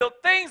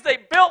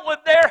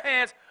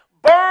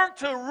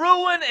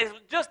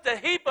just a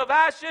heap of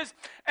ashes,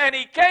 and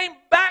he came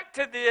back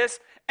to this,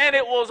 and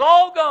it was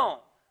all gone.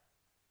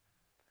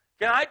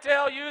 Can I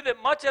tell you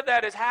that much of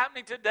that is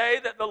happening today,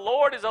 that the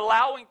Lord is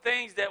allowing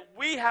things that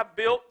we have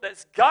built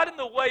that's got in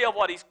the way of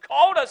what He's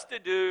called us to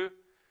do,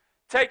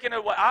 taken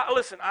away.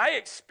 Listen, I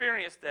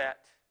experienced that.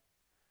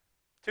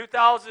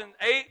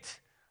 2008,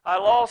 I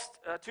lost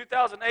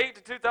 2008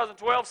 to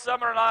 2012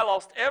 summer, and I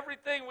lost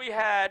everything we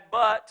had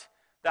but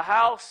the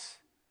house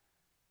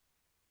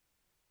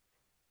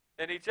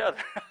and each other.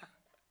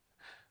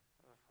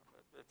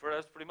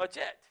 That's pretty much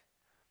it.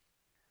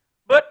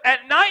 But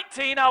at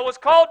 19, I was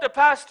called to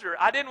pastor.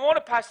 I didn't want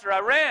to pastor. I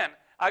ran.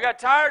 I got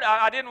tired.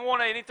 I didn't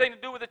want anything to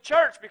do with the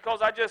church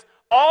because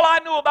all I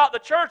knew about the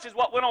church is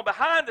what went on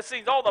behind the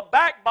scenes, all the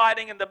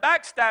backbiting and the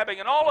backstabbing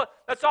and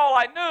that's all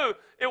I knew.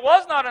 It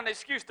was not an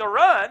excuse to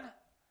run,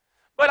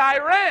 but I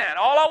ran.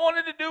 All I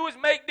wanted to do was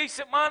make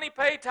decent money,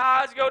 pay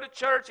tithes, go to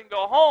church, and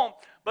go home.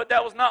 But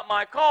that was not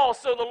my call,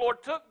 so the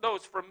Lord took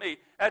those from me.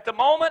 At the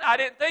moment, I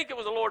didn't think it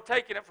was the Lord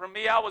taking it from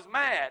me. I was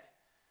mad.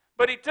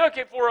 But He took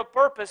it for a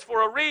purpose,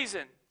 for a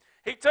reason.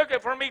 He took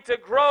it for me to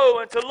grow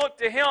and to look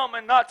to Him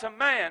and not to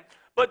man.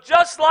 But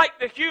just like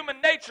the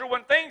human nature,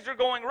 when things are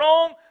going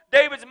wrong,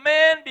 David's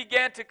men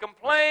began to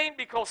complain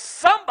because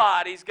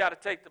somebody's got to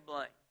take the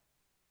blame.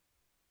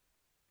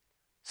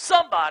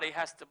 Somebody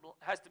has to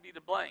be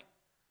to blame.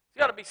 It's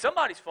got to be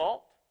somebody's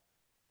fault.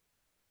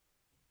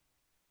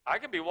 I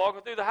can be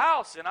walking through the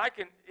house and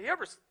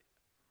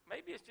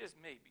maybe it's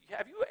just me, but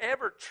have you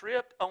ever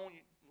tripped on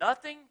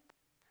nothing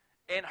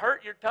and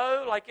hurt your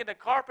toe, like in the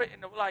carpet,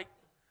 and like,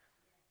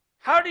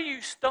 how do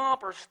you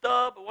stomp or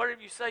stub or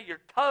whatever you say, your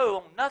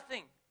toe on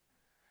nothing?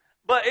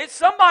 But it's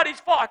somebody's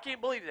fault. I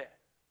can't believe that.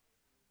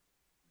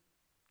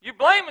 You're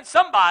blaming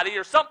somebody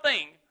or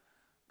something,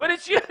 but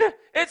it's you.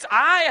 It's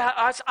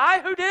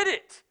I who did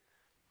it.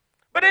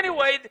 But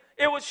anyway,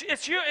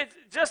 it's you. It's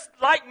just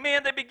like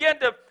men. They begin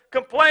to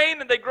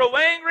complain and they grow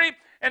angry,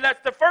 and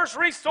that's the first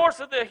resource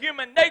of the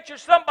human nature.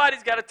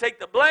 Somebody's got to take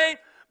the blame.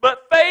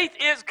 But faith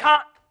is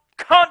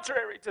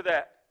contrary to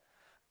that.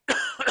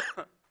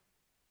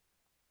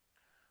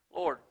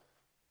 Lord,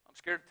 I'm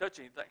scared to touch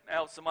anything.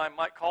 Now somebody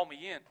might call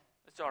me in.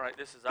 It's all right.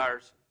 This is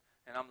ours,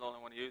 and I'm the only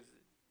one who uses it.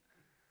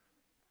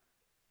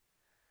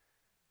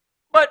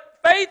 But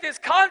faith is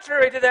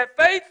contrary to that.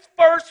 Faith's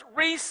first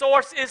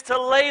resource is to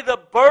lay the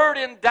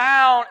burden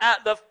down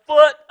at the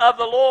foot of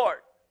the Lord,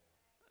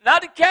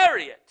 not to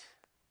carry it.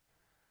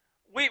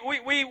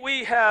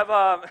 We have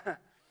a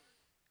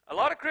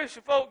lot of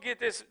Christian folk get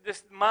this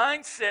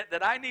mindset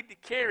that I need to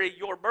carry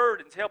your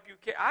burdens, help you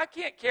carry. I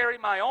can't carry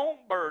my own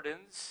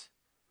burdens.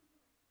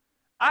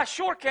 I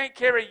sure can't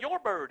carry your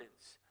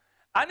burdens.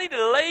 I need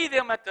to lay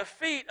them at the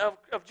feet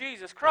of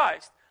Jesus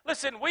Christ.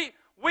 Listen,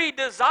 we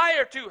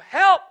desire to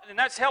help, and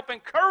that's help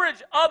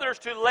encourage others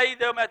to lay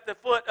them at the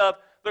foot of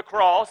the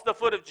cross, the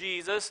foot of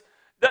Jesus.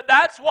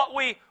 That's what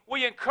we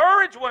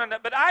encourage one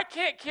another. But I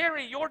can't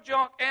carry your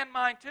junk and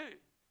mine too.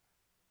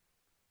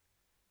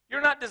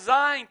 You're not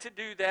designed to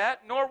do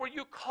that, nor were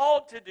you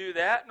called to do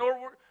that,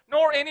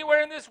 nor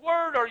anywhere in this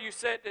word are you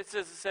said it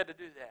says to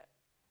do that.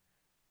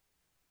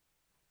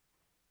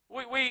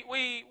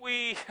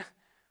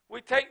 We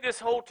take this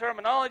whole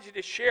terminology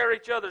to share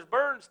each other's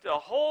burdens to a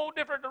whole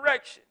different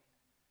direction.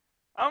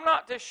 I'm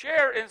not to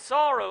share in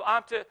sorrow.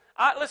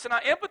 Listen, I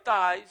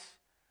empathize,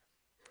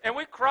 and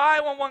we cry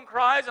when one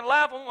cries and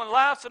laugh when one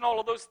laughs and all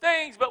of those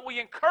things, but we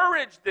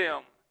encourage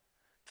them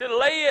to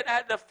lay it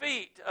at the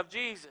feet of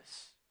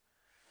Jesus.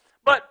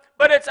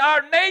 But it's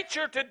our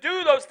nature to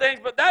do those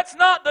things, but that's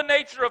not the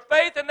nature of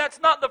faith, and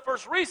that's not the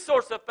first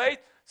resource of faith.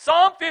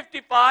 Psalm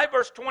 55,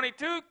 verse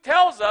 22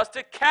 tells us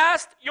to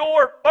cast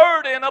your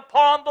burden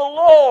upon the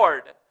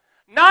Lord,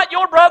 not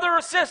your brother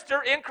or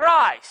sister in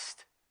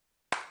Christ.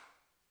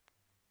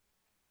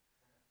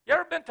 You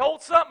ever been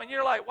told something and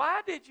you're like,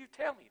 why did you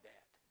tell me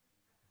that?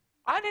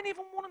 I didn't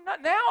even want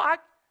to know.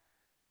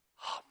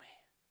 Oh man.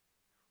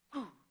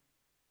 Whew.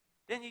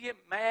 Then you get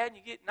mad,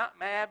 you get not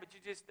mad, but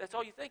that's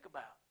all you think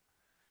about.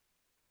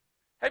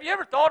 Have you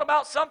ever thought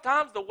about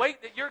sometimes the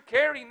weight that you're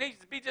carrying needs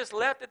to be just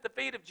left at the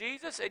feet of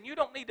Jesus and you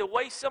don't need to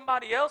waste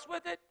somebody else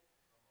with it?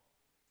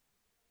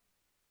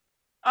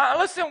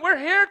 Listen, we're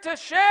here to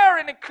share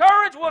and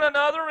encourage one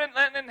another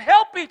and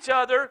help each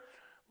other,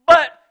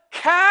 but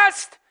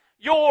cast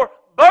your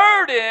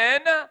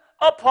burden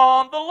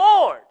upon the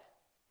Lord.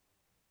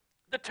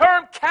 The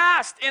term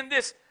cast in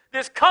this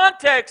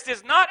context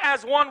is not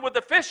as one with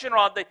a fishing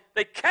rod.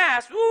 They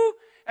cast, woo,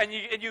 and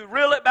you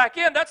reel it back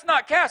in. That's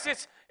not cast.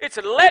 It's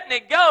letting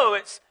it go.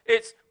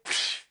 It's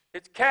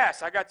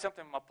cast. I got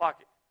something in my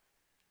pocket.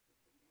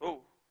 Oh,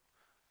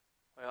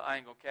 well, I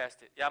ain't going to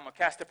cast it. Yeah, I'm going to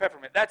cast a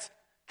peppermint. That's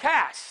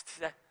cast.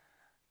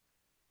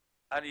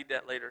 I need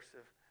that later. So.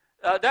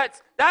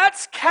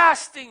 That's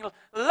casting.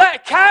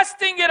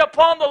 Casting it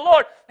upon the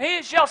Lord.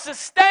 He shall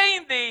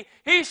sustain thee.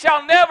 He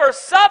shall never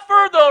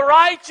suffer the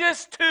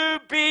righteous to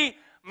be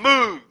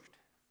moved.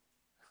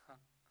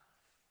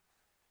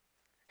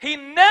 He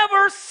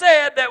never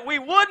said that we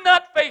would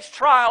not face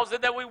trials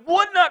and that we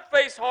would not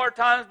face hard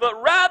times,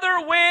 but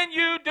rather when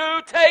you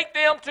do, take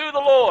them to the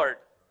Lord.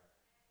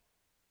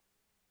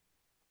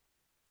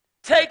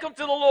 Take them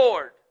to the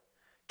Lord.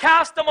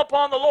 Cast them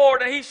upon the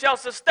Lord, and He shall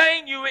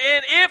sustain you.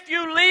 And if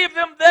you leave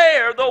them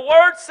there, the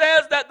Word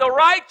says that the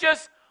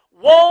righteous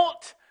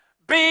won't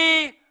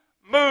be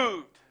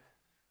moved.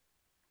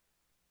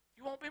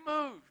 You won't be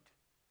moved.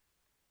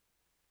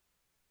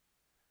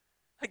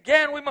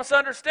 Again, we must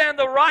understand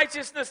the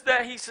righteousness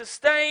that He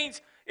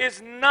sustains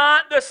is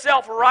not the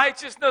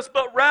self-righteousness,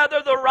 but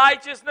rather the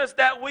righteousness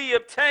that we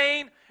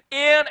obtain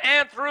in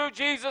and through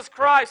Jesus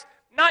Christ.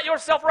 Not your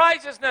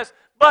self-righteousness,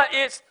 but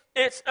it's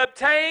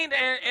obtained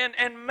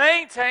and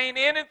maintained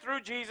in and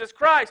through Jesus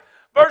Christ.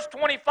 Verse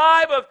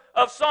 25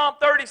 of Psalm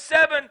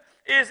 37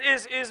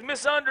 is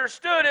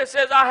misunderstood. It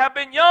says, I have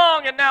been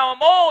young and now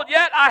I'm old,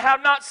 yet I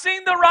have not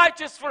seen the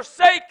righteous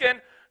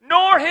forsaken,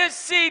 nor his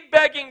seed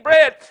begging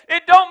bread.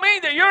 It don't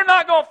mean that you're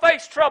not going to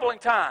face troubling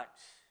times.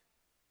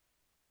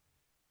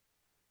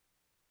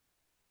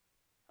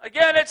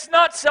 Again, it's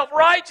not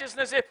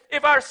self-righteousness.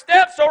 If our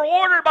steps are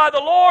ordered by the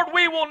Lord,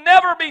 we will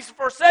never be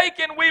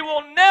forsaken. We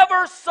will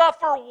never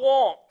suffer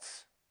want.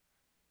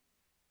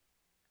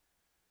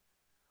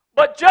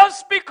 But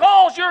just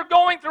because you're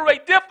going through a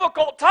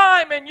difficult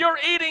time and you're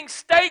eating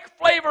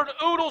steak-flavored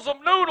oodles of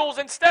noodles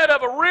instead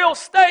of a real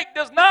steak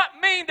does not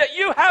mean that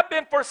you have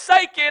been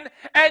forsaken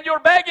and you're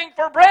begging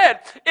for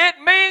bread. It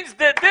means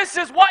that this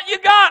is what you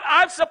got.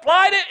 I've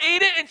supplied it,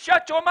 eat it, and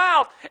shut your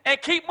mouth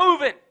and keep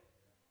moving.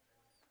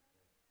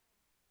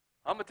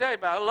 I'm going to tell you,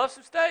 man, I love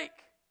some steak.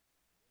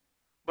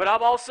 But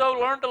I've also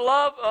learned to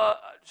love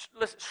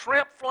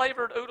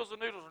shrimp-flavored oodles of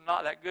noodles are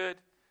not that good.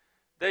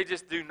 They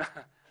just do not.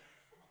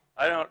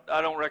 I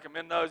don't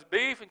recommend those.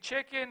 Beef and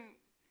chicken,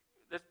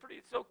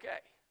 it's okay.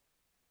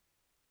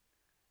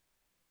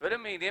 But I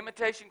mean,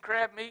 imitation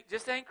crab meat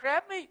just ain't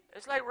crab meat.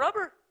 It's like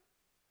rubber.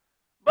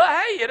 But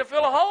hey, it'll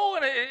fill a hole,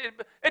 and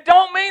it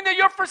don't mean that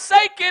you're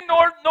forsaken,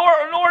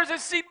 nor is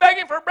this seed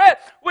begging for bread.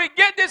 We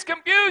get this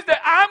confused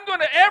that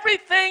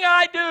everything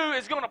I do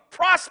is going to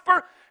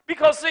prosper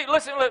because, see,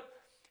 listen, look,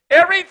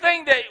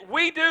 everything that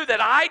we do, that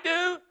I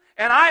do,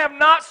 and I have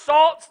not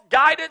sought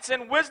guidance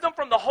and wisdom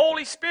from the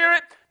Holy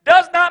Spirit,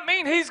 does not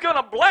mean He's going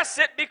to bless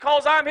it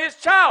because I'm His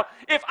child.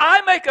 If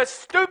I make a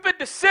stupid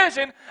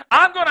decision,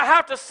 I'm going to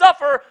have to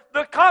suffer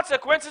the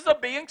consequences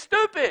of being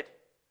stupid.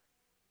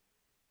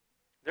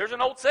 There's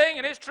an old saying,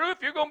 and it's true,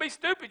 if you're going to be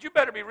stupid, you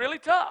better be really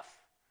tough.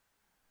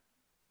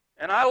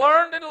 And I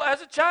learned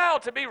as a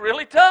child to be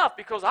really tough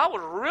because I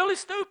was really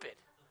stupid.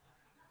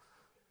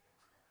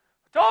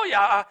 I told you,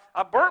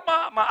 I burnt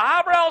my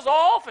eyebrows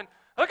off, and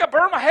look, I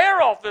burned my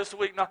hair off this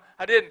week. No,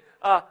 I didn't.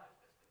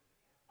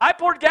 I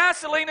poured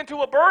gasoline into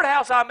a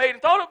birdhouse I made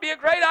and thought it would be a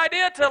great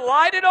idea to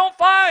light it on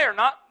fire,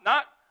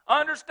 not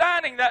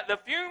understanding that the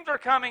fumes are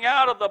coming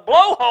out of the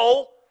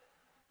blowhole.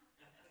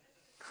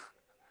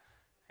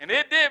 And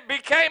it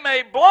became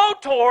a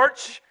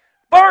blowtorch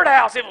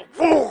birdhouse. It was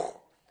whoo,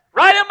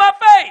 right in my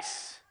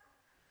face.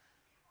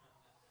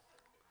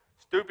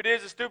 Stupid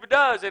is as stupid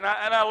does. And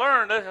I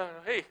learned,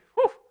 hey,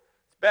 whew,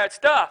 it's bad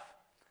stuff.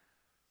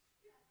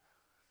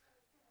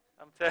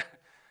 I'm telling you.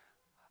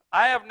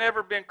 I have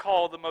never been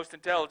called the most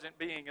intelligent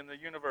being in the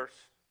universe.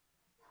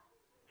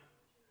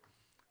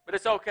 But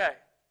it's okay.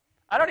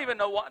 I don't even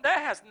know what. That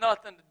has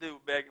nothing to do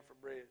with begging for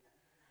bread.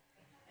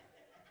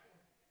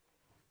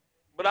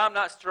 But I'm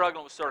not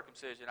struggling with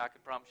circumcision, I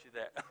can promise you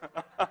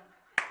that.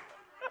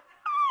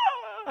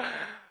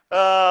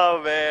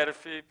 Oh, man,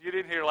 if you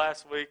didn't hear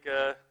last week,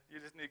 you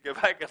just need to go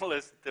back and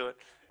listen to it.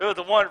 It was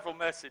a wonderful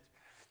message.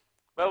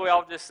 But we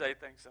all just say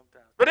things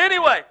sometimes. But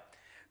anyway,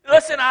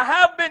 listen, I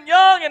have been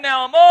young and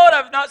now I'm old.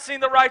 I've not seen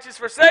the righteous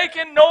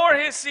forsaken, nor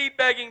his seed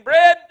begging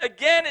bread.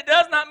 Again, it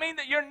does not mean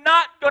that you're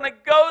not going to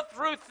go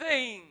through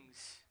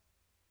things.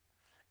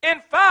 In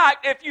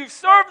fact, if you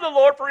serve the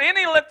Lord for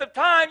any length of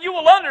time, you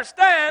will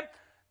understand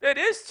that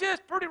it's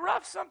just pretty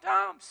rough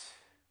sometimes.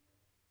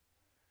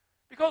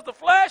 Because the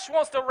flesh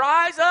wants to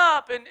rise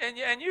up,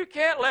 and you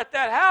can't let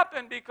that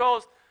happen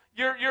because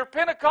your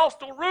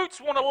Pentecostal roots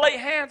want to lay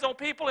hands on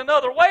people in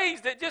other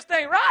ways that just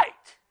ain't right.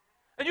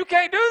 And you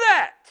can't do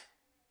that.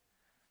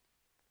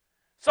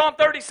 Psalm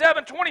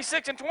 37,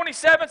 26 and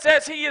 27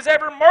 says, He is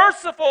ever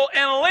merciful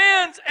and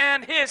lends,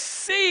 and His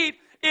seed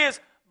is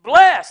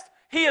blessed.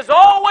 He is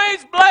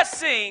always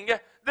blessing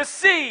the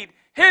seed,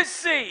 His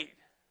seed.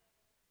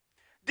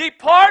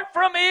 Depart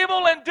from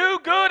evil and do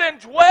good and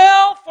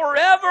dwell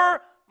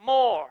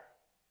forevermore.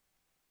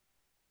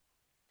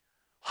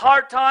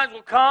 Hard times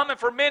will come, and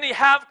for many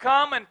have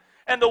come,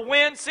 and the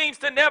wind seems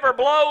to never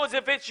blow, as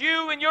if it's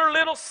you in your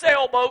little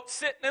sailboat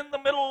sitting in the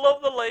middle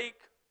of the lake,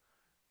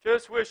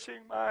 just wishing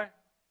my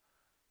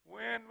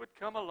wind would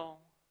come along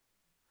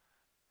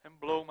and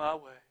blow my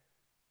way.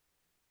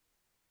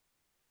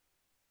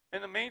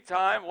 In the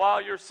meantime,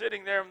 while you're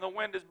sitting there and the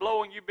wind is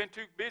blowing, you've been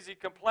too busy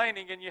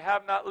complaining and you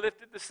have not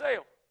lifted the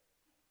sail.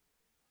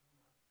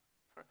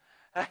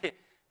 Hey,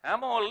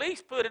 I'm going to at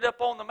least put it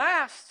up on the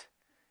mast.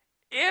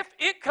 If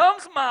it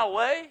comes my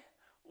way,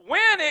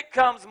 when it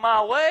comes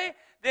my way,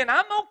 then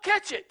I'm going to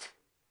catch it.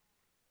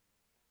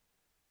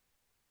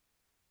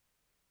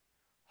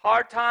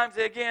 Hard times,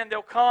 again,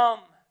 they'll come.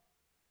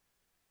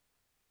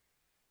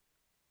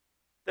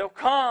 They'll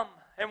come.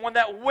 And when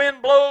that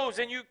wind blows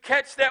and you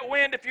catch that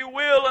wind, if you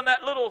will, in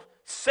that little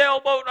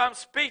sailboat I'm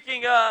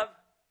speaking of,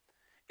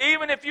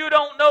 even if you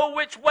don't know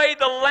which way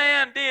the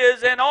land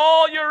is and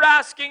all you're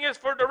asking is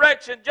for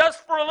direction,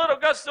 just for a little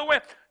gust of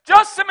wind,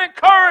 just some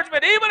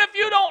encouragement, even if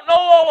you don't know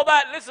all of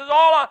that, this is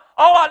all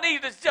I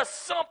need is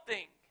just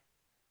something.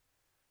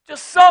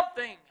 Just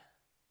something.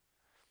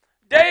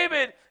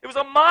 David, it was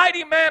a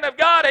mighty man of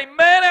God, a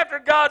man after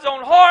God's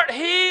own heart.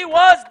 He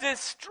was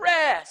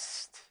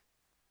distressed.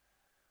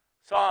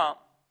 Psalm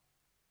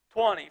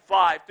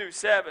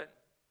 20:5-7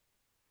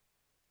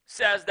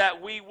 says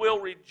that we will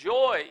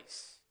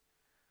rejoice.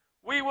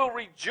 We will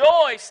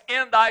rejoice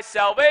in thy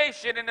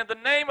salvation, and in the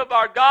name of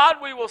our God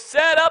we will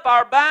set up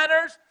our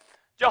banners.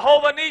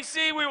 Jehovah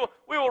Nissi, we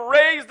will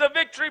raise the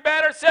victory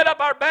banner, set up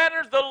our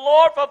banners. The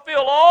Lord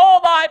fulfill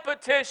all thy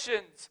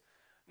petitions.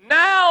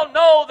 Now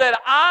know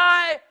that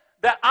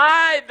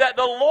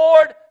the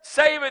Lord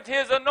saveth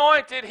his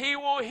anointed. He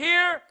will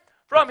hear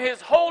from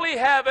his holy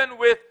heaven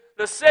with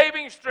the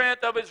saving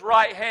strength of his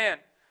right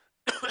hand.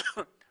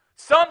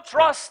 Some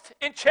trust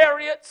in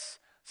chariots,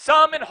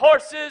 some in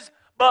horses,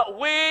 but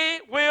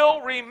we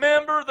will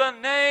remember the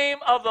name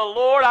of the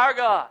Lord our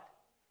God.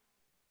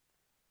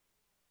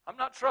 I'm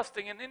not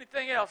trusting in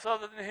anything else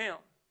other than him.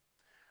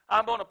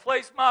 I'm going to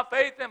place my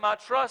faith and my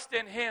trust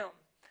in him.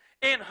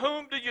 In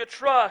whom do you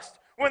trust?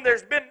 When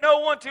there's been no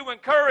one to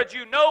encourage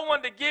you, no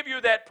one to give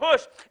you that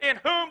push, in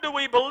whom do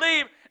we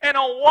believe and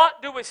on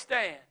what do we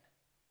stand?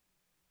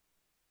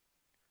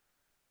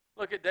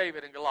 Look at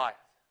David and Goliath.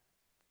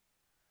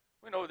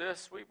 We know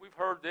this, we've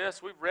heard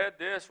this, we've read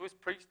this, we've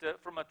preached it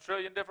from a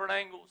trillion different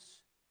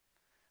angles.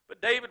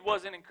 But David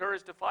wasn't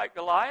encouraged to fight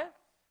Goliath.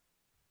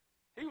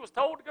 He was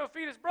told to go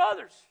feed his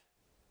brothers.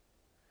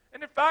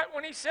 And in fact,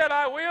 when he said,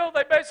 I will,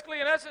 they basically,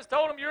 in essence,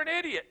 told him, you're an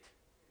idiot.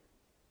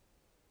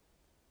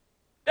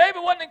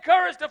 David wasn't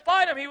encouraged to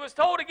fight him. He was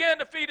told again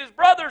to feed his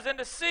brothers and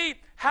to see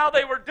how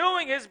they were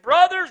doing. His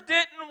brothers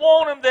didn't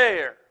want him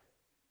there.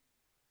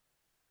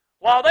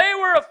 While they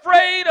were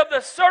afraid of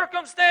the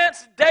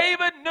circumstance,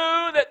 David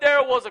knew that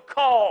there was a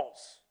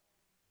cause.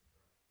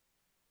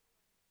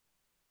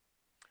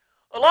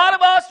 A lot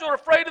of us are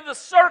afraid of the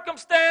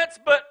circumstance,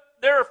 but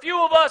there are a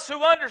few of us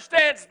who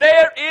understands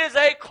there is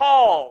a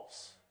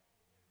cause.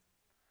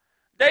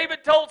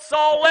 David told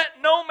Saul,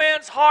 let no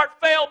man's heart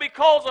fail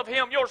because of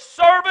him. Your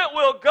servant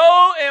will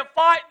go and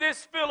fight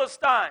this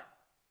Philistine.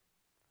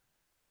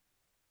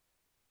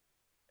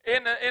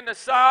 In the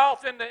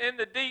south, in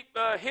the deep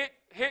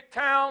hit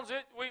towns,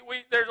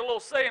 there's a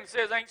little saying that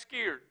says, ain't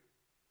scared.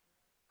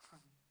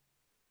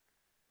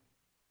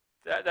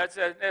 That's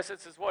in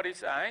essence is what he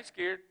said. I ain't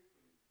scared.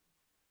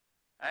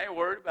 I ain't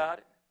worried about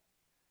it.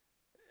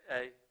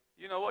 Hey,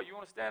 you know what? You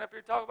want to stand up here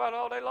and talk about it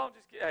all day long?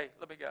 Hey,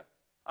 let me go.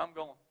 I'm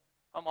going.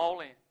 I'm all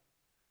in.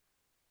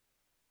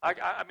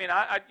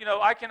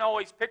 I can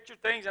always picture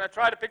things, and I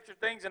try to picture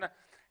things, and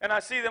I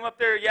see them up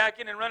there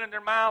yakking and running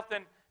their mouth,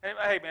 and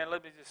hey, man,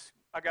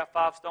 I got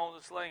 5 stones in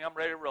a sling. I'm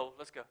ready to roll.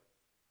 Let's go.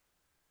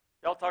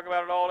 Y'all talk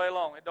about it all day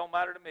long. It don't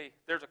matter to me.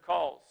 There's a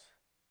cause.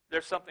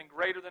 There's something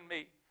greater than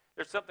me.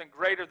 There's something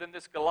greater than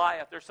this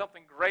Goliath. There's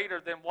something greater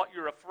than what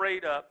you're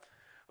afraid of.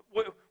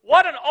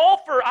 What an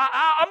offer.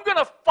 I'm going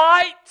to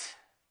fight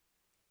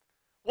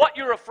what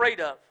you're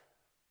afraid of.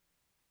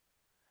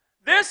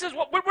 This is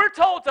what we're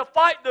told to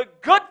fight, the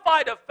good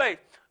fight of faith.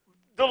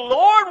 The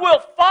Lord will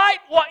fight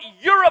what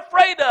you're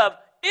afraid of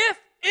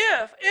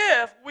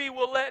if we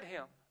will let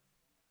him.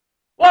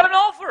 What an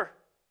offer.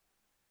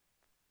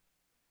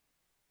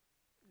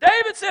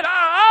 David said,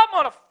 I'm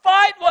going to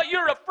fight what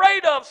you're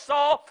afraid of,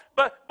 Saul.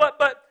 But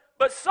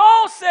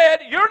Saul said,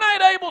 you're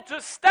not able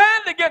to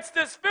stand against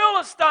this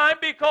Philistine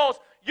because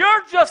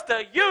you're just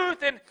a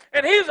youth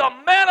and he's a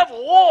man of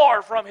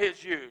war from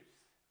his youth.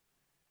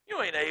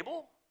 You ain't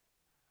able.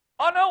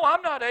 Oh, no,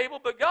 I'm not able,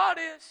 but God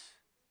is.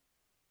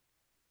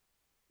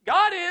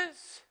 God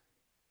is.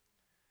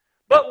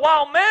 But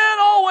while man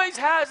always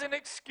has an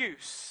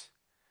excuse,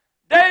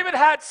 David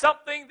had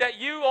something that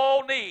you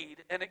all need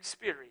and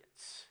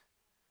experience.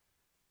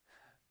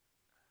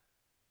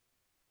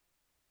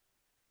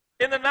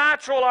 In the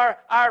natural,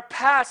 our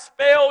past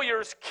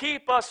failures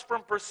keep us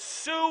from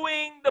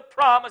pursuing the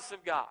promise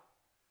of God.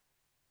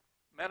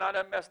 Man, I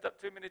done messed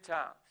up too many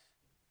times.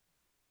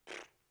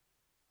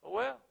 Oh,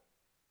 well.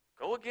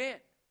 Go again.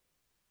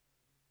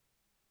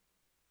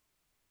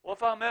 Well,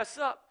 if I mess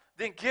up,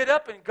 then get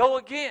up and go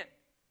again.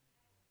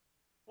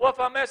 Well,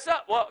 if I mess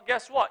up, well,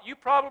 guess what? You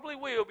probably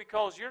will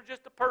because you're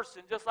just a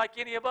person just like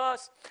any of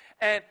us.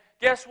 And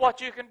guess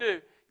what you can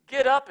do?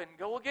 Get up and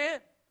go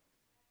again.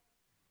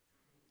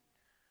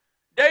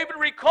 David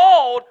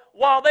recalled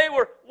while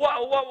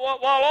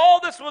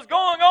all this was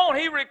going on,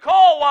 he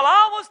recalled while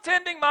I was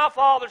tending my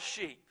father's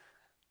sheep.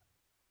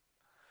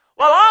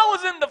 While I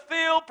was in the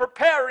field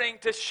preparing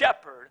to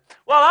shepherd,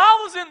 while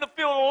I was in the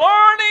field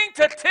learning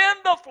to tend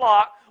the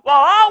flock,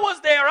 while I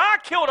was there, I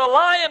killed a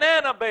lion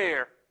and a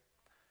bear.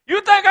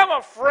 You think I'm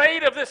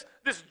afraid of this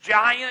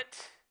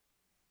giant?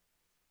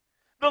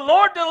 The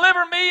Lord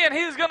delivered me, and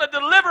He's going to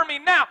deliver me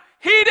now.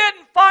 He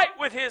didn't fight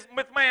with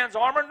man's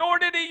armor, nor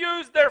did He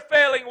use their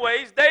failing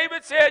ways.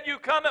 David said, you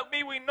come at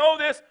me, we know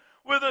this,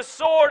 with a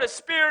sword, a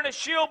spear, and a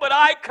shield, but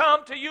I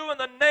come to you in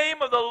the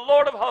name of the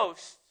Lord of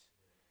hosts.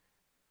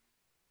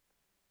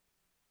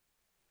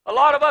 A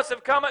lot of us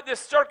have come at this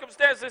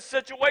circumstance, this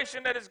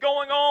situation that is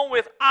going on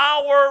with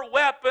our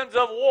weapons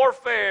of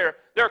warfare.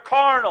 They're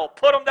carnal.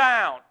 Put them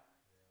down.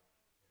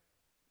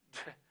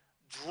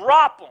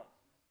 Drop them.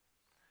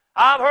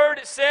 I've heard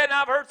it said, and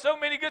I've heard so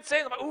many good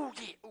sayings. I'm like, ooh,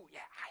 yeah,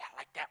 I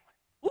like that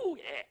one. Ooh,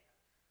 yeah.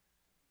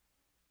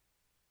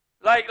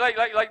 Like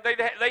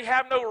they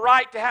have no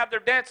right to have their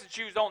dancing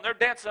shoes on. They're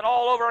dancing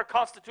all over our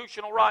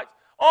constitutional rights.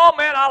 Oh,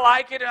 man, I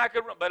like it, and I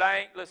could, but I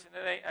ain't, listen,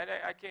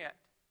 I can't.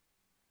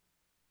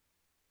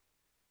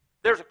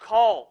 There's a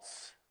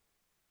cause.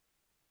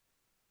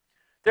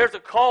 There's a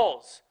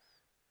cause.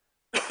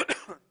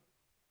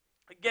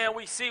 Again,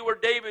 we see where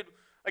David,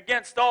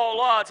 against all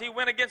odds, he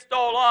went against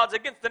all odds,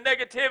 against the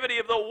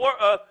negativity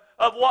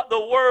of what the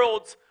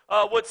world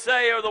would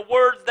say, or the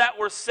words that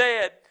were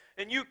said.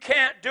 And you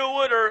can't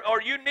do it,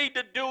 or you need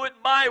to do it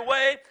my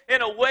way,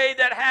 in a way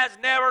that has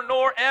never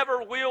nor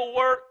ever will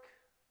work.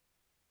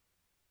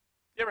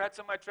 You ever had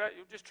somebody try it?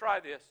 You just try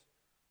this.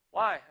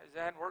 Why? Because it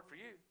hadn't worked for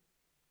you.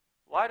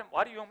 Why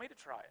do you want me to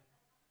try it?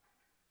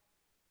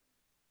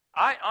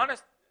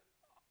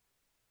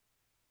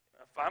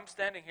 If I'm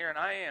standing here, and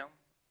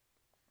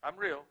I'm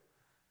real,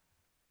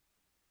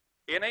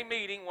 in a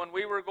meeting when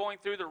we were going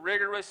through the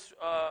rigorous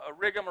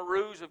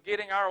rigamaroos of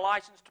getting our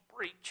license to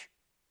preach,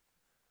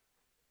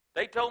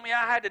 they told me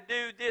I had to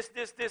do this,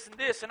 and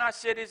this, and I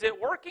said, is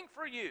it working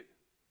for you?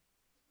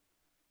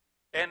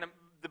 And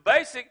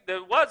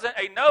there wasn't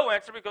a no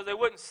answer because they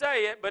wouldn't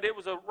say it, but it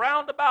was a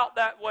roundabout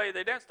that way.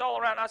 They danced all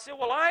around. I said,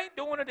 well, I ain't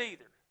doing it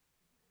either.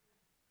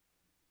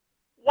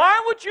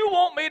 Why would you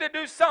want me to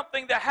do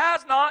something that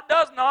has not,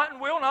 does not,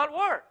 and will not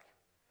work?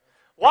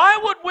 Why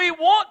would we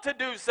want to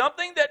do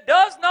something that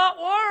does not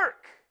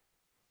work?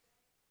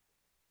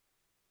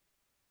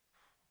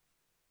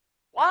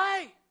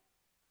 Why?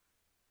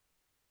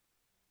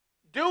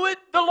 Do it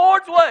the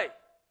Lord's way.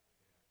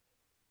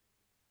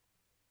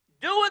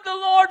 Do it the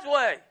Lord's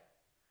way.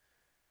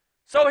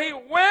 So he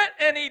went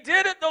and he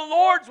did it the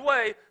Lord's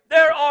way.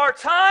 There are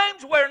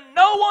times where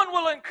no one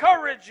will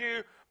encourage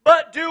you,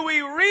 but do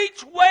we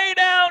reach way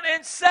down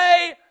and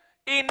say,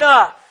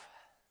 enough?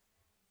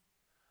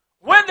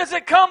 When does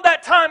it come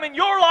that time in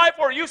your life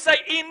where you say,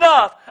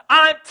 enough?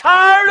 I'm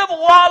tired of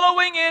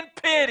wallowing in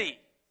pity.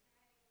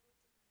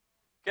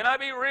 Can I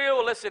be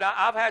real? Listen,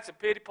 I've had some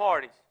pity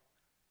parties.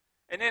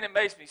 And then it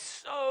makes me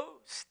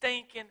so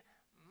stinking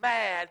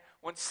mad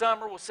when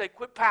Summer will say,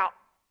 quit pouting.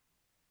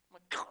 I'm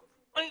like,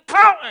 I ain't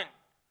pouting.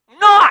 I'm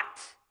not.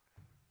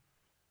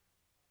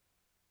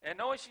 And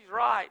knowing she's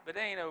right, but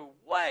there ain't no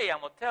way I'm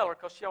going to tell her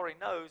because she already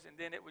knows, and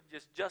then it would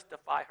just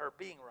justify her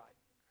being right.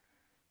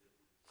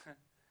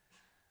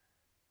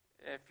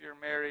 If you're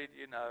married,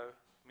 you know,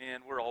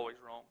 men, we're always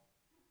wrong.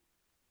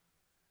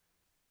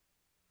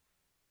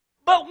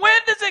 But when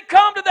does it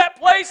come to that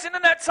place and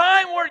in that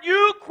time where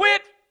you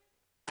quit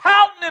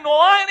pouting and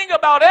whining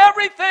about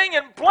everything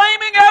and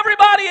blaming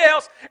everybody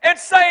else and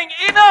saying,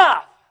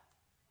 enough?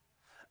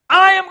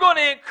 I am going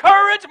to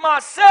encourage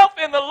myself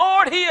in the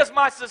Lord. He is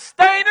my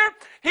sustainer.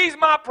 He's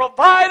my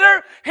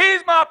provider.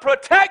 He's my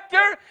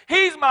protector.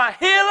 He's my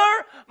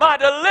healer, my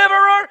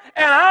deliverer.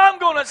 And I'm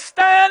going to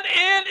stand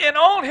in and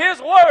on His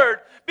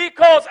word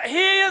because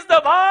He is the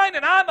vine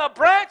and I'm a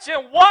branch,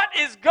 and what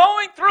is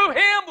going through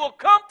Him will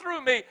come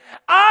through me.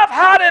 I've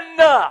had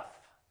enough.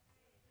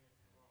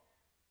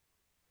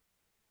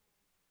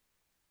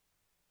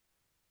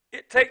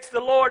 It takes the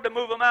Lord to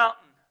move a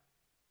mountain.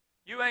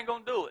 You ain't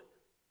going to do it.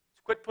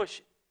 Quit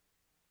pushing.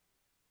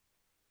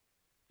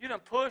 You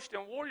done pushed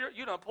and warrior,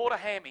 you done pulled a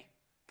hammy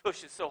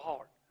pushing so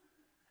hard.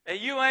 And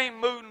you ain't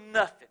moving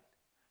nothing.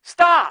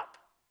 Stop.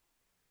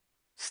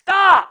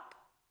 Stop.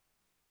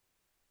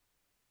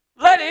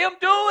 Let Him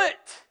do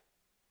it.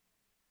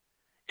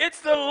 It's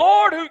the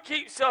Lord who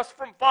keeps us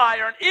from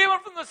fire and even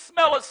from the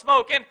smell of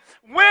smoke. And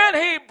when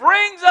He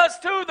brings us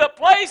to the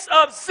place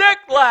of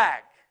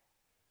Ziklag,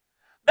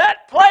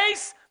 that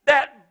place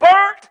that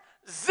burnt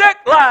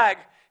Ziklag,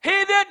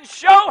 He didn't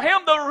show him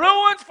the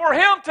ruins for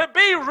him to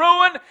be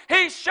ruined.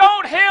 He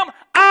showed him,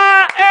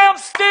 I am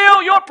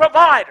still your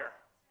provider.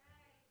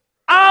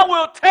 I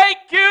will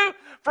take you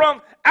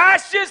from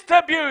ashes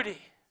to beauty.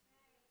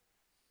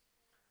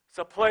 It's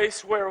a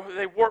place where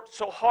they worked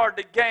so hard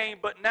to gain,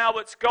 but now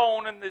it's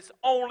gone, and it's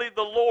only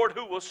the Lord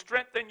who will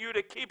strengthen you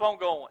to keep on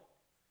going.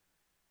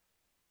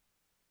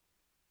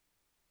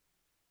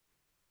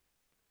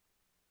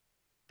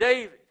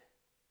 David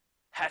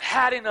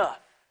had enough.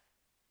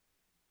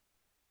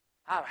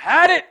 I've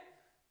had it.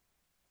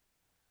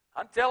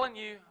 I'm telling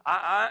you,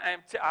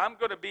 I'm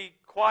going to be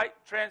quite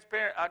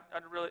transparent. I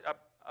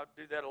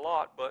do that a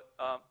lot, but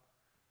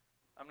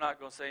I'm not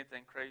going to say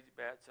anything crazy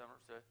bad, Summer.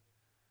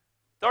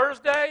 So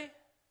Thursday,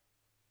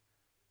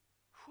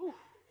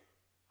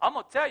 I'm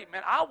going to tell you,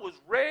 man, I was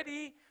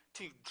ready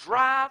to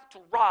drive to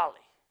Raleigh.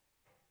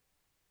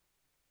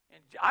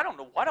 And I don't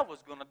know what I was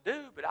going to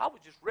do, but I was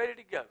just ready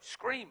to go,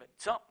 scream at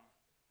something.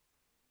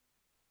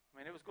 I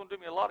mean, it was going to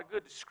do me a lot of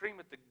good to scream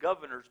at the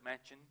governor's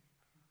mansion,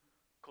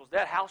 because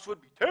that house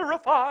would be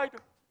terrified.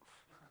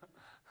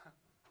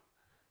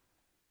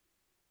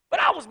 But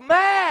I was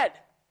mad.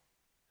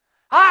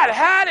 I had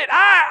had it.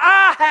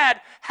 I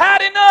had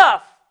had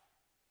enough.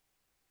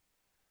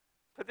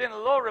 But then the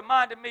Lord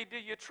reminded me, do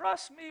you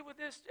trust me with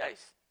this,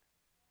 Jason?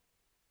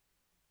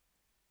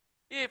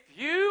 If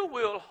you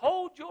will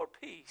hold your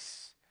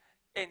peace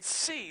and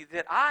see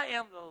that I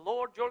am the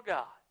Lord your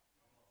God,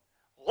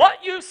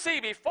 what you see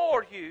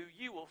before you,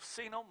 you will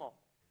see no more.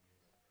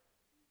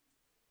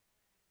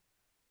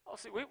 Oh,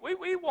 see,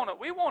 we want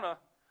to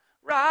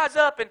rise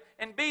up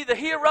and be the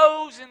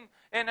heroes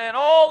and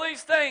all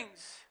these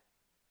things.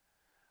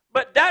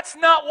 But that's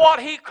not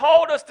what He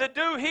called us to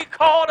do. He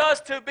called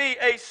us to be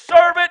a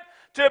servant,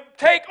 to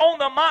take on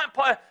the mind.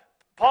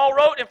 Paul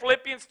wrote in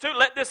Philippians 2,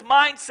 let this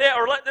mindset,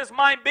 or let this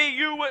mind be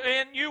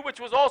in you,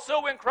 which was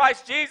also in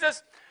Christ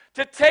Jesus.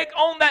 To take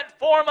on that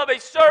form of a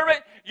servant,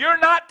 you're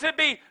not to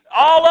be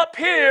all up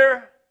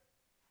here.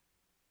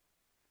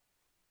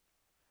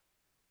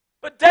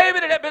 But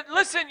David, but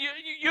listen,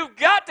 you've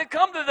got to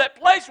come to that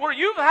place where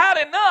you've had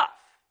enough.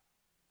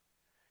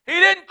 He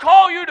didn't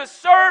call you to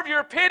serve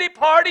your pity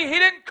party. He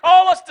didn't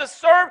call us to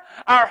serve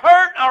our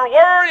hurt, our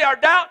worry, our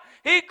doubt.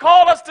 He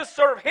called us to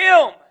serve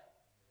Him.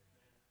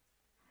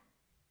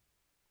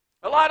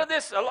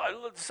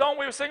 The song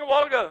we were singing a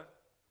while ago,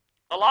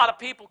 a lot of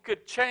people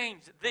could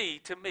change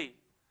thee to me.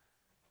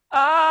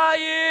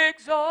 I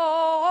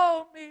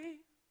exalt me.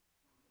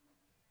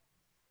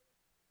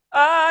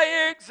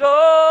 I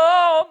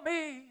exalt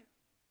me.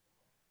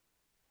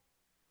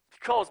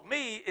 Because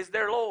me is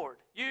their Lord.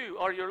 You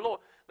are your Lord.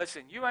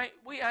 Listen,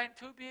 we ain't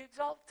to be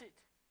exalted.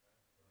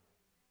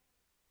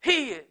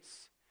 He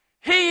is.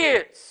 He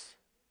is.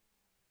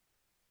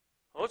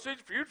 Well, it's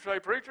easy for you to say,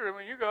 preacher, I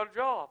mean, you got a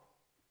job.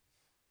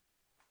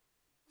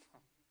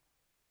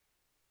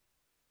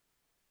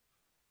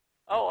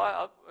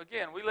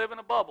 Again, we live in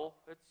a bubble.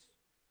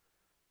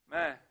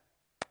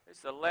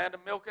 It's the land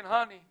of milk and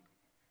honey.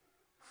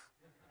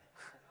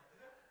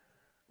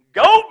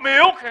 Goat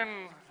milk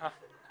and...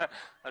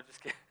 I'm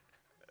just kidding.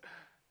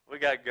 We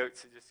got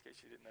goats, just in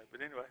case you didn't know.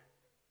 But anyway.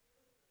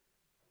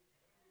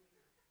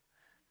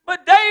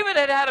 But David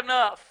had had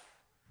enough.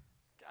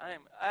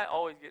 I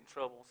always get in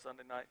trouble on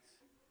Sunday nights.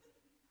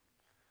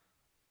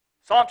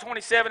 Psalm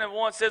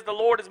 27:1 says, the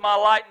Lord is my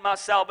light and my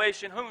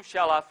salvation. Whom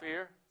shall I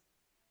fear?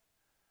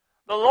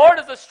 The Lord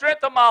is the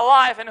strength of my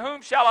life, and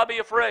whom shall I be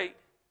afraid?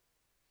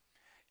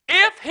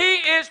 If He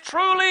is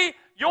truly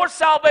your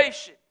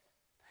salvation,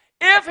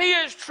 if He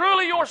is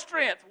truly your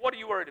strength, what are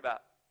you worried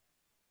about?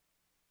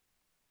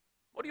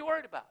 What are you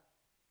worried about?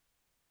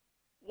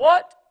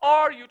 What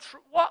are you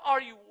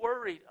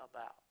worried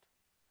about?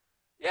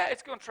 Yeah,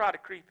 it's going to try to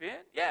creep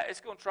in. Yeah,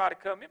 it's going to try to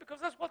come in,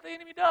 because that's what the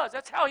enemy does.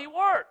 That's how he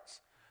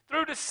works.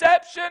 Through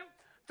deception,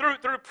 through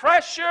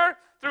pressure,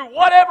 through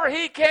whatever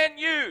he can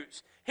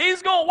use.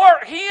 He's going to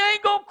work. He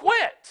ain't going to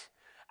quit.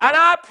 And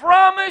I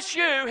promise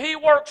you, he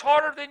works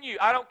harder than you.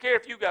 I don't care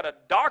if you got a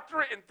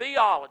doctorate in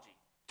theology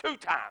 2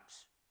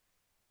 times.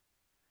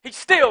 He's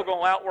still going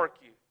to outwork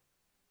you.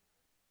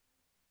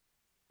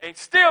 And he's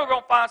still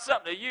going to find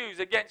something to use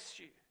against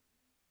you.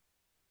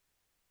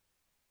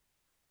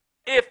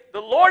 If the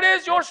Lord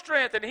is your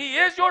strength and He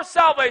is your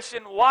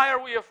salvation, why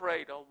are we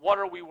afraid? Or what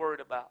are we worried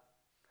about?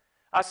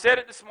 I said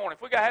it this morning.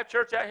 If we got to have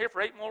church out here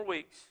for 8 more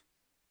weeks,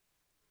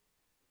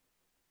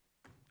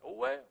 oh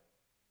well.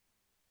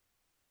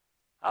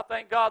 I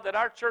thank God that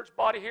our church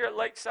body here at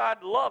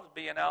Lakeside loves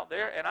being out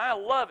there, and I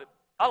love it.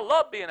 I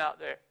love being out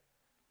there.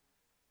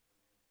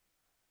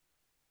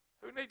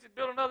 Who needs to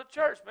build another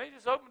church, man?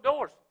 Just open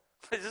doors.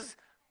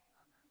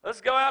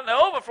 Let's go out in the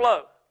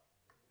overflow.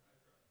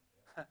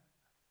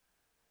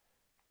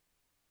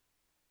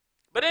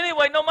 But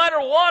anyway, no matter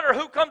what or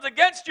who comes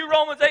against you,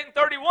 Romans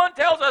 8:31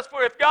 tells us,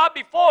 for if God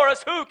be for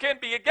us, who can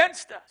be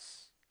against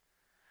us?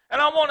 And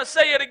I want to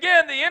say it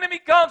again, the enemy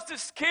comes to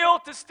kill,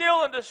 to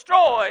steal, and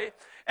destroy,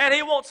 and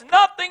he wants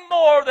nothing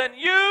more than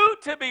you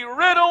to be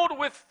riddled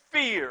with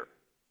fear.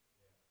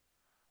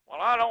 Well,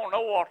 I don't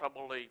know what to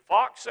believe.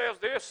 Fox says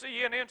this,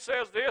 CNN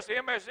says this,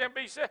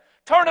 MSNBC says...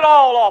 Turn it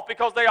all off,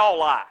 because they all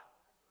lie.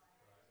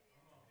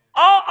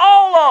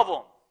 All of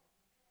them.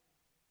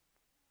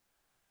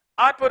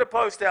 I put a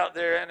post out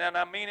there, and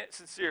I mean it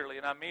sincerely,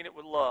 and I mean it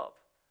with love.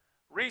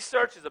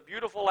 Research is a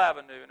beautiful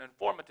avenue, an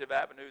informative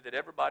avenue that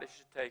everybody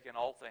should take in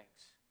all things.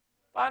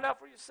 Find out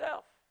for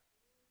yourself.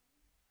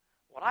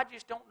 Well, I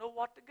just don't know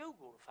what to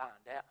Google to find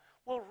out.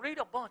 Well, read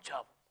a bunch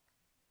of them.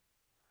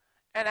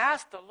 And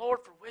ask the Lord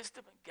for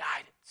wisdom and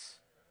guidance.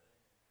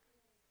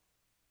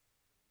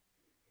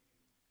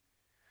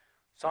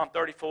 Psalm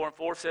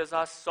 34:4 says,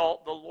 I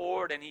sought the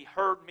Lord, and He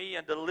heard me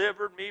and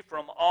delivered me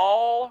from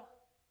all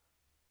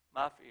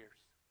my fears.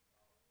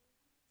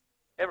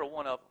 Every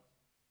one of them.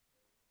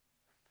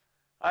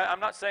 I'm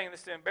not saying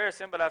this to embarrass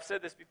him, but I've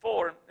said this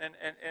before. And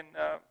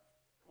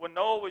when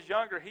Noah was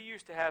younger, he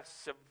used to have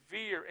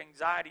severe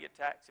anxiety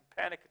attacks and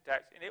panic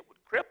attacks, and it would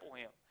cripple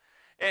him.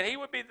 And he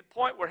would be at the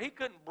point where he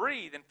couldn't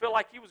breathe and feel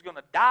like he was going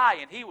to die,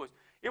 and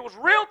it was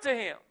real to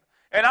him.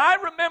 And I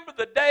remember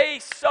the day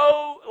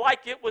so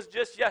like it was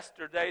just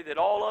yesterday that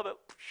all of it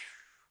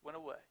went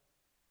away.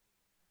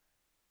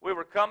 We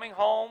were coming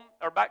home,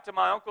 or back to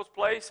my uncle's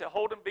place at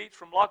Holden Beach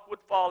from Lockwood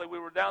Folly. We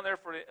were down there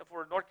for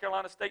a North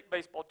Carolina State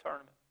baseball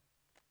tournament.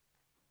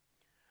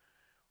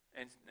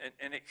 And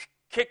it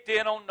kicked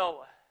in on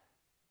Noah.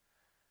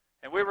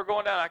 And we were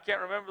going down, I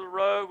can't remember the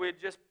road. We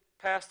had just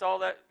passed all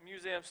that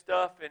museum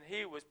stuff, and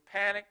he was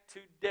panicked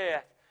to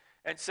death.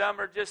 And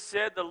Summer just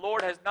said, the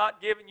Lord has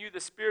not given you the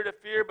spirit of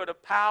fear, but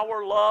of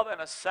power, love, and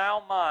a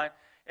sound mind.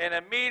 And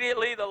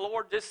immediately the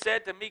Lord just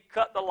said to me,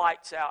 cut the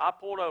lights out. I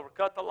pulled over,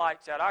 cut the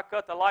lights out. I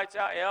cut the lights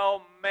out, and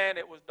oh man,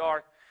 it was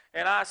dark.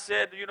 And I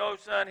said, you know,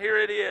 son, here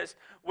it is.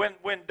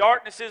 When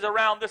darkness is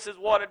around, this is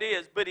what it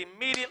is. But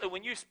immediately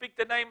when you speak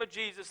the name of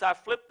Jesus, I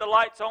flipped the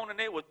lights on, and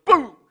it was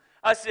boom.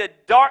 I said,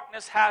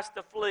 darkness has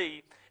to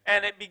flee.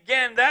 And it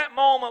began, that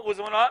moment was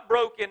when I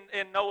broke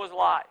in Noah's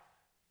life.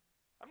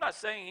 I'm not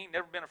saying he'd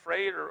never been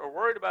afraid or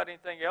worried about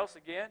anything else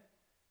again.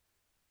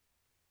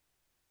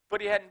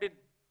 But he hadn't been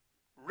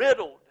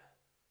riddled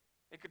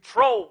and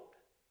controlled.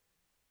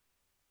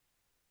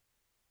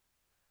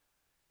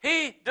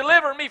 He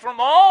delivered me from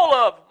all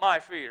of my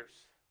fears.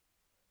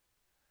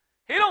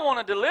 He don't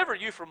want to deliver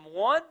you from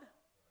one,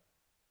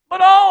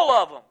 but all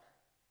of them.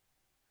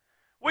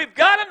 We've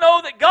got to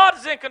know that God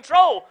is in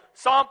control.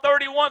 Psalm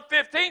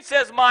 31:15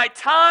 says, my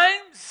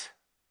times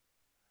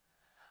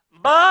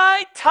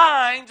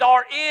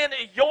are in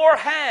your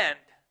hand.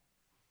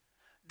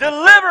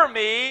 Deliver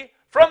me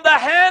from the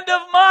hand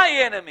of my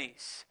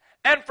enemies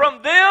and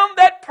from them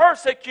that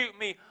persecute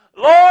me.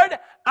 Lord,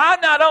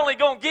 I'm not only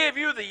going to give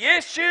you the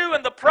issue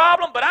and the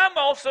problem, but I'm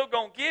also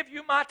going to give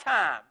you my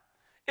time.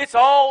 It's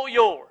all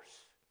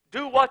yours.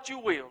 Do what you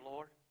will,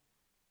 Lord.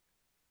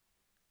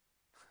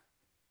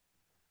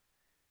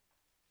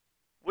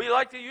 We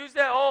like to use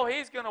that, oh,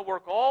 he's going to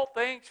work all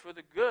things for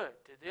the good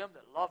to them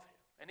that love him.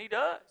 And he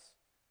does.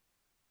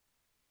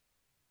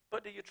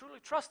 But do you truly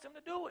trust him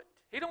to do it?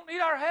 He don't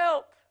need our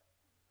help.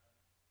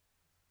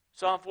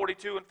 Psalm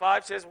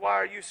 42:5 says, why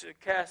are you so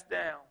cast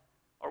down?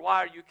 Or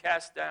why are you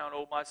cast down,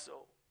 O my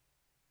soul?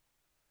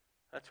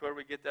 That's where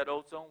we get that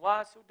old song.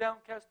 Why so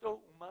downcast, O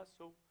my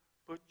soul?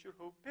 Put your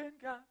hope in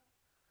God.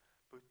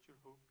 Put your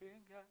hope in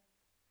God.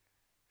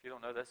 If you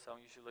don't know that song,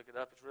 you should look it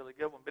up. It's a really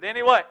good one. But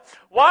anyway,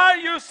 why are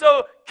you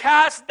so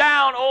cast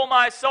down, O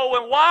my soul?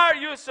 And why are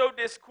you so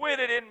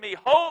disquieted in me?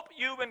 Hope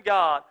you in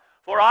God,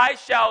 for I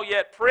shall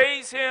yet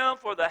praise him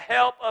for the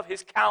help of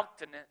his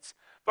countenance.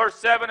 Verse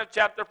 7 of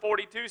chapter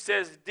 42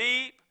 says,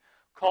 deep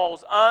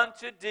calls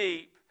unto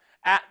deep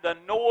at the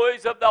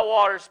noise of thy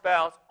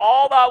waterspouts.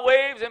 All thy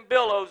waves and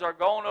billows are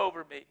gone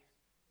over me.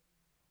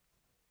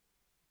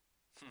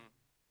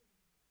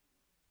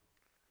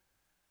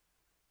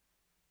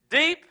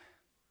 Deep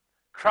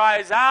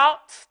cries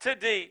out to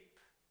deep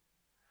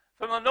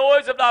from the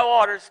noise of thy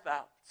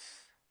waterspouts.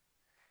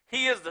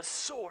 He is the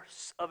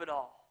source of it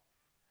all.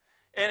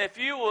 And if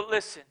you will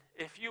listen,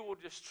 if you will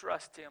just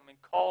trust him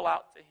and call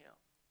out to him,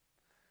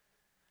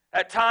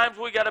 at times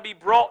we got to be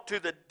brought to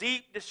the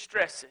deep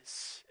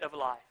distresses of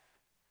life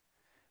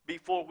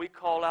before we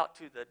call out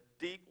to the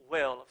deep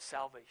well of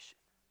salvation.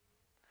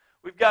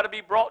 We've got to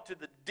be brought to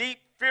the deep,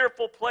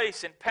 fearful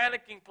place and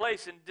panicking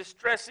place and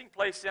distressing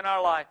place in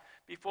our life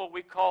before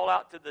we call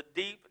out to the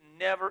deep,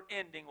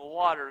 never-ending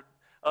water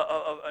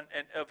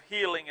of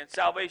healing and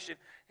salvation,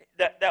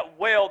 that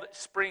well that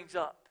springs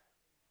up.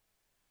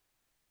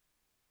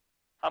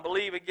 I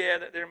believe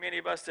again that there are many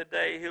of us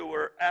today who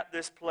are at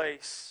this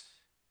place.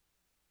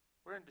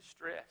 We're in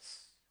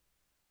distress,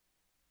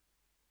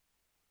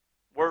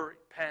 worried,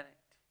 panicked.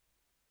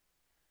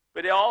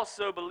 But I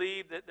also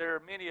believe that there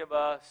are many of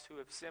us who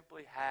have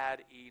simply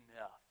had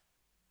enough.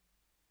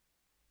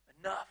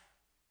 Enough.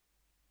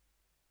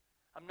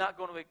 I'm not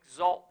going to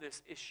exalt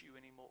this issue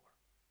anymore.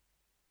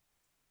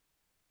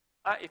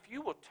 If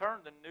you will turn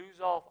the news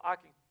off, I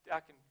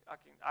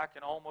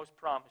can almost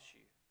promise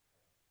you,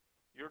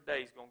 your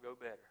day's going to go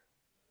better.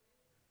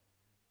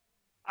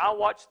 I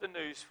watch the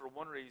news for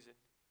one reason,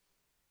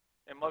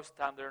 and most of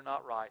the time they're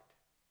not right.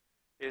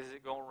 Is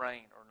it going to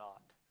rain or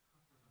not?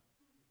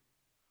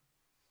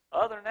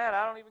 Other than that,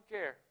 I don't even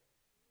care.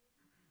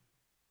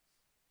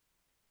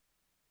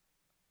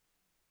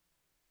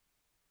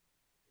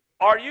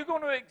 Are you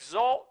going to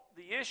exalt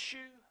the issue,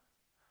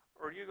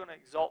 or are you going to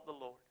exalt the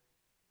Lord?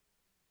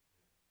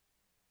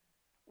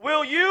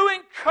 Will you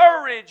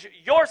encourage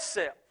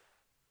yourself?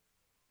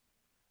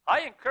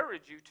 I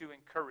encourage you to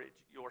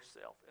encourage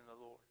yourself in the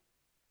Lord.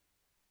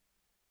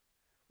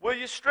 Will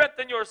you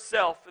strengthen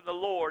yourself in the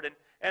Lord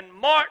and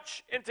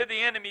march into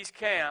the enemy's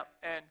camp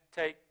and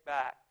take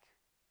back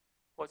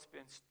what's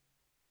been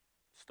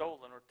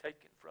stolen or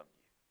taken from you?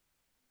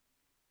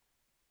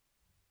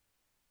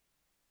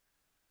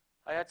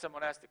 I had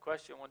someone ask the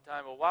question one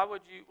time, well,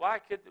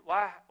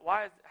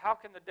 how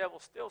can the devil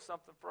steal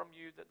something from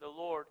you that the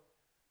Lord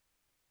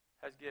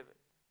has given?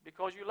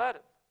 Because you let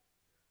him.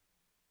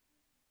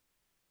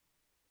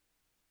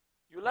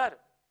 You let him.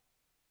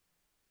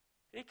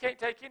 He can't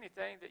take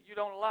anything that you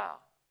don't allow.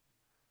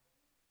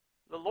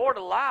 The Lord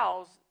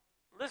allows,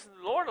 listen,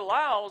 the Lord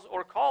allows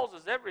or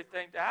causes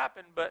everything to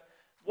happen, but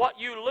what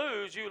you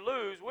lose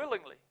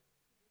willingly.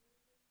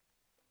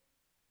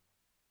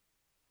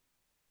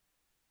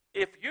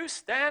 If you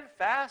stand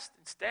fast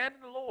and stand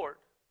in the Lord,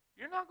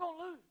 you're not going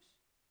to lose.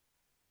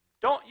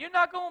 You're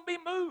not going to be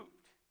moved.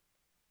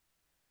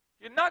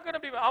 You're not going to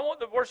be. I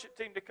want the worship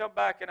team to come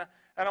back, and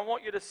I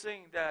want you to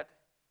sing that.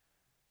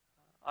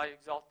 I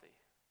exalt thee.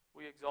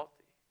 We exalt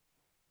thee.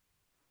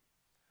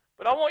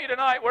 But I want you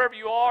tonight, wherever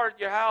you are, at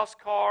your house,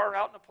 car,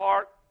 out in the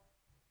park,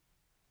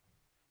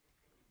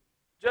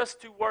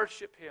 just to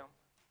worship Him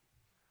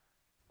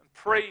and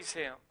praise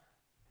Him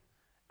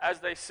as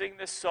they sing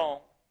this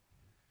song.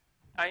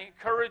 I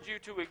encourage you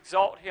to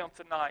exalt Him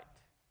tonight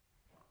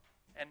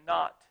and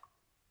not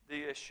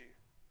the issue.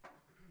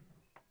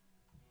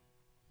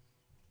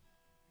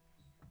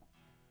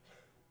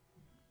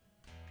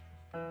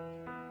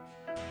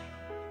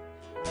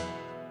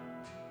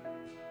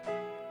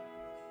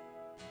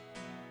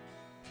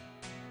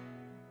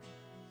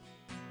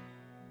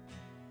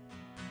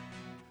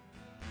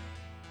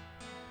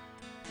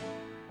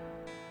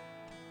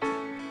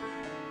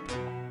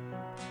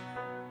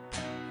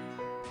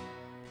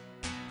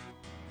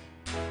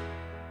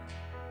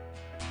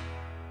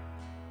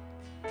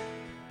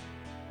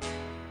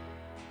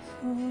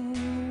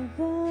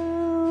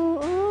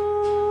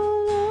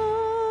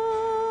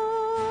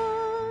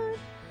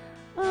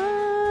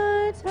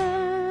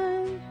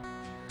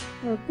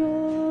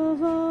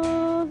 Above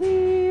all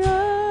the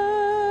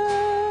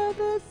earth,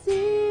 the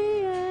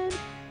sea, and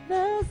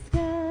the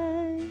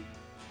sky,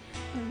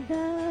 and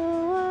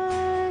thou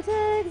art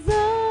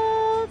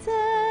exalted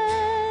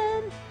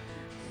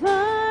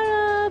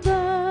far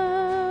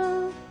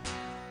above,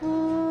 O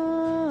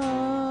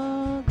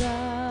God.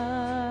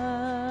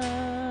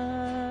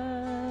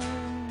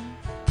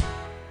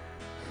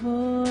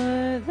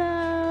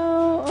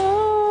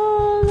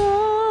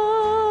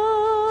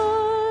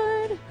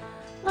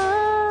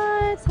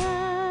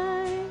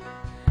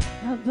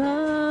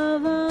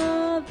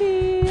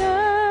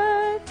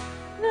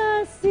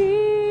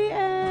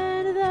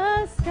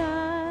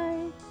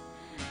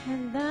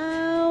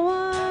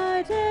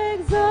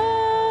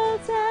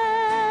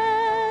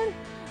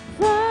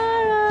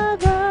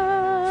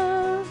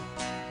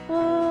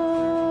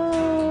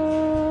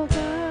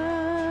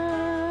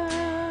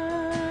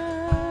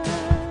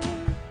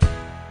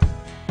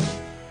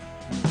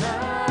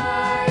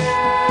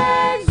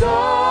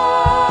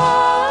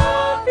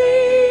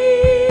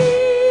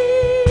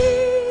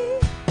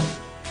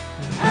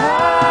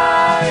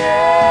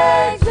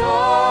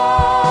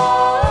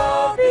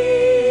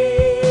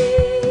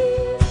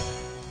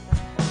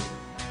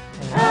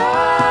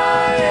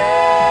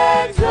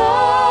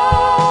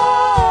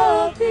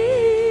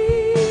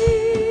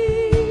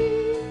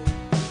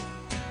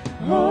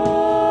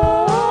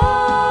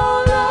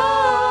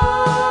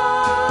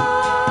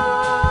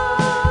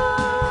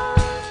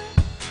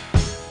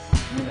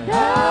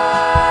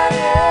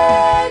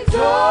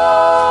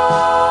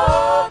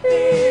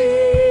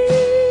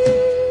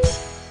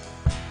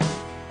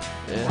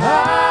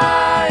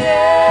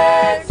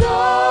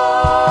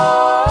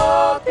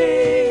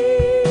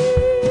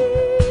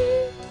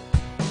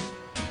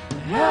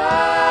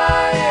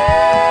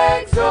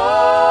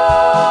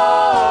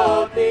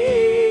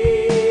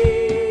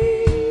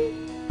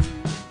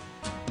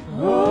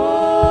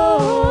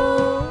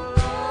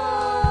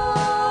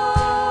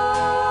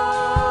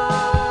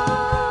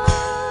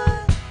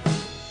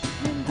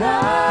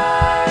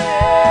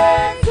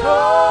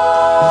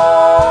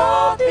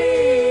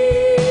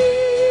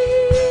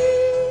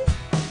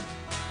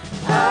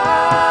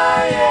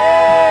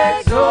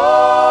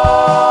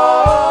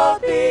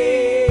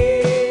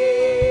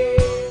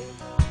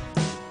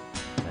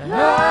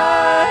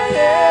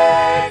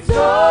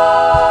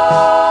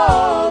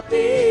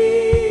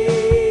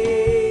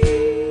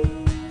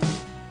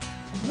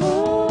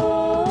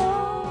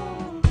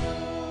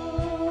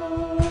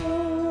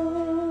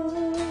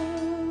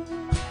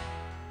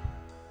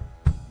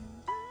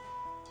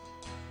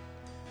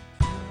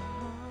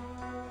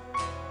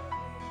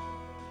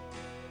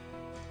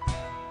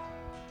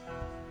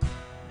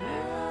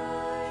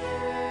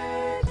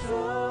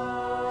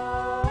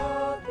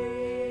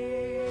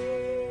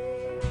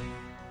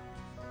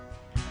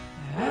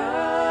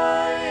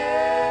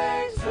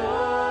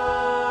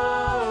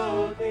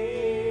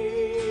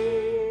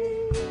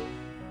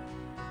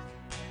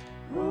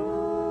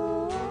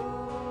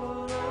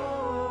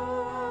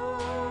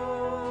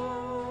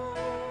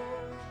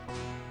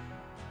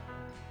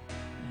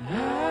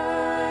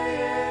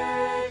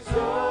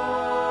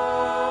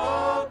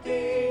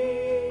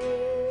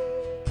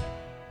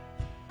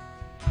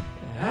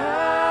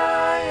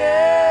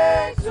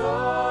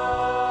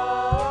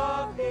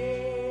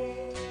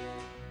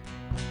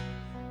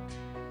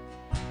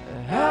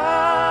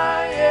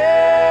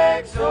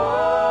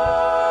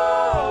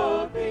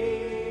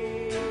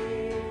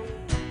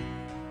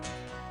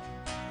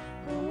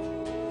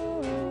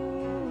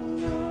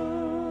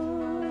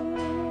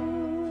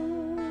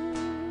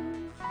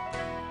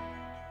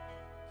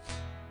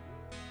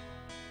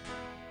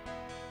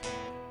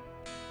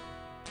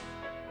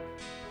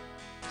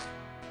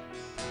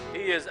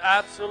 He is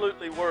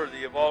absolutely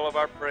worthy of all of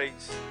our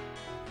praise.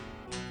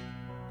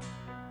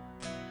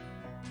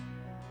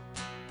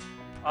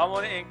 I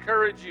want to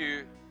encourage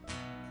you,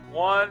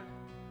 one,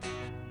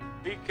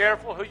 be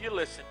careful who you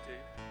listen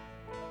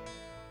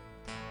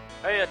to.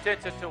 Pay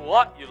attention to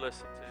what you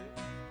listen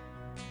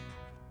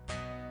to.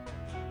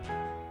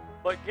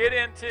 But get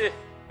into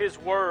His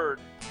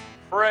Word.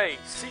 Pray.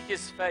 Seek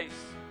His face.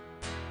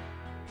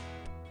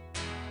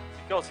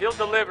 Because He'll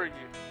deliver you.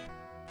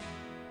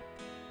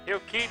 He'll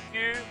keep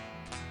you.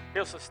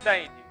 He'll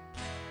sustain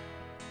you.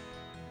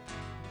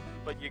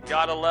 But you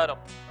got to let Him.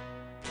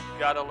 You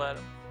got to let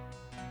Him.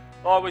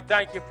 Lord, we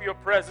thank You for Your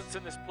presence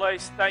in this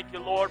place. Thank You,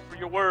 Lord, for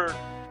Your Word.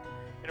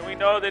 And we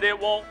know that it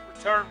won't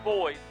return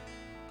void.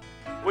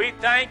 We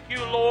thank You,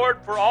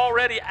 Lord, for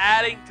already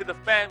adding to the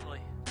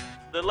family,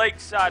 the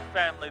Lakeside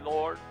family,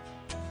 Lord.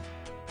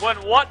 When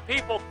what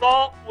people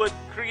thought would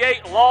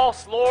create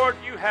loss, Lord,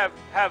 You have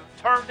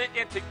turned it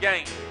into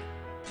gain.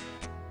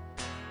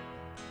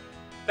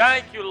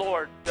 Thank You,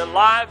 Lord. The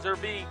lives are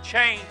being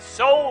changed.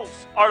 Souls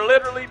are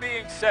literally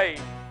being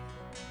saved.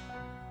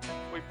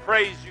 We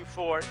praise You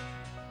for it.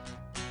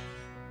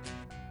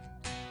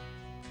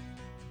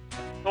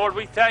 Lord,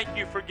 we thank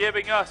You for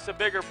giving us a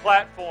bigger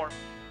platform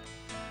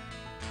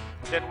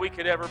than we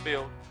could ever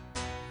build.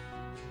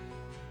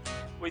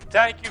 We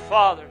thank You,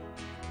 Father,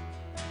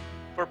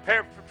 for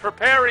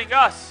preparing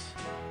us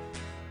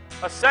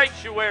a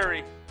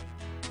sanctuary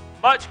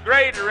much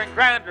greater and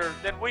grander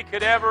than we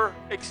could ever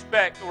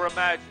expect or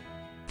imagine.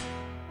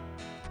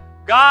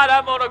 God,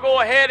 I'm going to go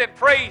ahead and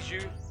praise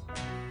You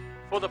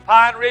for the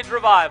Pine Ridge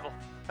Revival.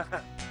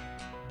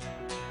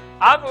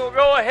 I'm going to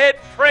go ahead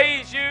and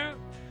praise You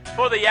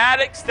for the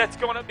addicts that's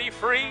going to be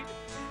freed,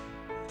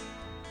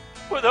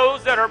 for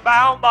those that are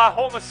bound by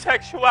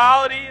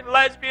homosexuality and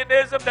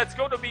lesbianism that's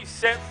going to be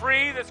set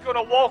free, that's going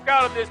to walk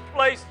out of this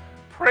place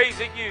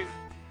praising You,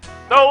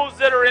 those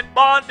that are in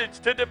bondage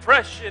to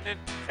depression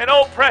and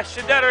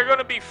oppression that are going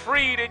to be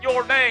freed in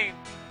Your name.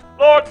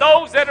 Lord,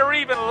 those that are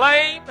even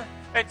lame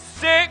and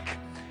sick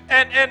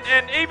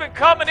and even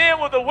coming in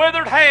with the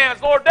withered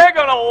hands, Lord, they're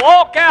going to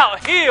walk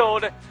out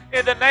healed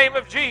in the name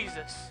of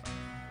Jesus.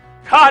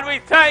 God, we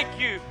thank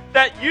You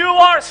that You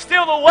are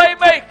still the way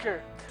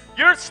maker.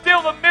 You're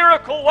still the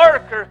miracle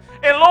worker.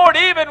 And Lord,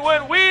 even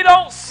when we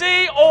don't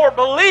see or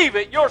believe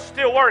it, You're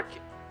still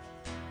working.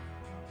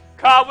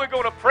 God, we're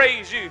going to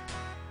praise You.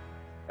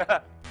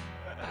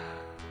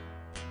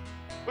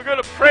 We're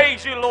going to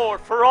praise You,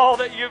 Lord, for all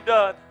that You've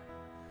done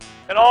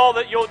and all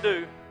that You'll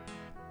do.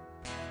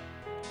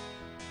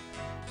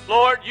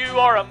 Lord, You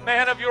are a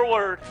man of Your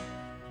word.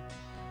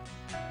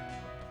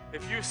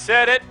 If You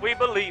said it, we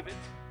believe it.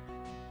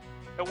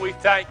 And we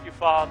thank You,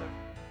 Father.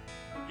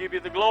 We give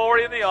You the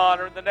glory and the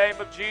honor. In the name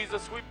of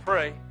Jesus, we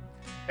pray.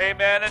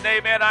 Amen and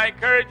amen. I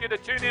encourage you to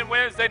tune in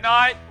Wednesday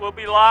night. We'll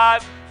be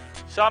live.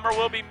 Summer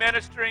will be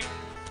ministering.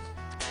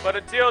 But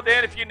until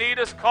then, if you need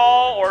us,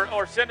 call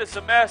or send us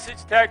a message,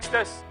 text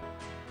us.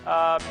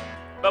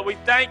 But we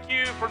thank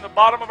you from the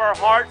bottom of our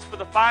hearts for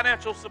the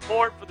financial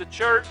support for the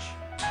church,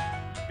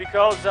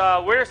 because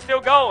we're still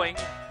going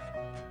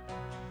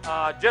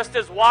just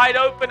as wide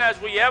open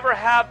as we ever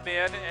have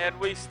been, and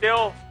we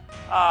still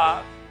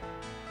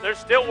there's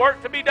still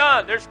work to be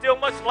done. There's still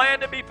much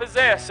land to be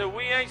possessed, so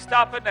we ain't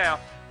stopping now.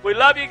 We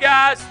love you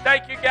guys.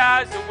 Thank you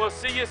guys, and we'll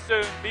see you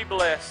soon. Be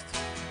blessed.